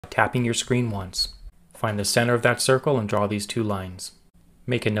tapping your screen once. Find the center of that circle and draw these two lines.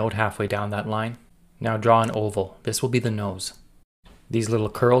 Make a note halfway down that line. Now draw an oval. This will be the nose. These little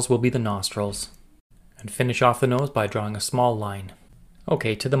curls will be the nostrils. And finish off the nose by drawing a small line.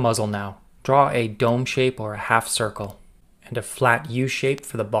 Okay, to the muzzle now. Draw a dome shape or a half circle, and a flat U shape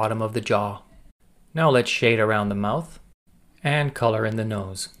for the bottom of the jaw. Now let's shade around the mouth, and color in the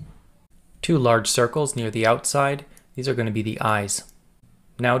nose. Two large circles near the outside, these are going to be the eyes.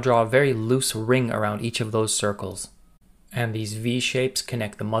 Now draw a very loose ring around each of those circles, and these V shapes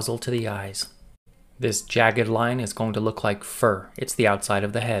connect the muzzle to the eyes. This jagged line is going to look like fur, it's the outside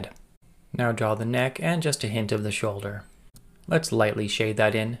of the head. Now draw the neck and just a hint of the shoulder. Let's lightly shade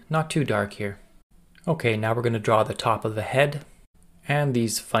that in, not too dark here. Okay, now we're going to draw the top of the head, and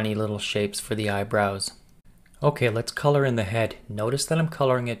these funny little shapes for the eyebrows. Okay, let's color in the head. Notice that I'm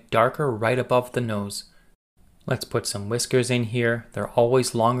coloring it darker right above the nose. Let's put some whiskers in here. They're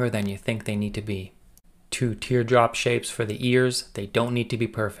always longer than you think they need to be. Two teardrop shapes for the ears. They don't need to be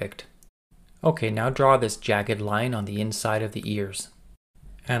perfect. Okay, now draw this jagged line on the inside of the ears.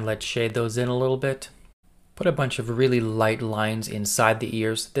 And let's shade those in a little bit. Put a bunch of really light lines inside the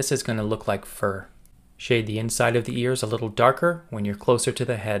ears. This is going to look like fur. Shade the inside of the ears a little darker when you're closer to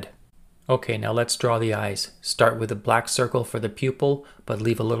the head. Okay, now let's draw the eyes. Start with a black circle for the pupil, but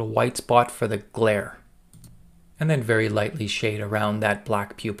leave a little white spot for the glare. And then very lightly shade around that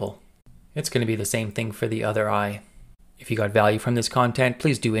black pupil. It's going to be the same thing for the other eye. If you got value from this content,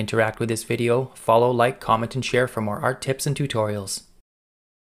 please do interact with this video. Follow, like, comment, and share for more art tips and tutorials.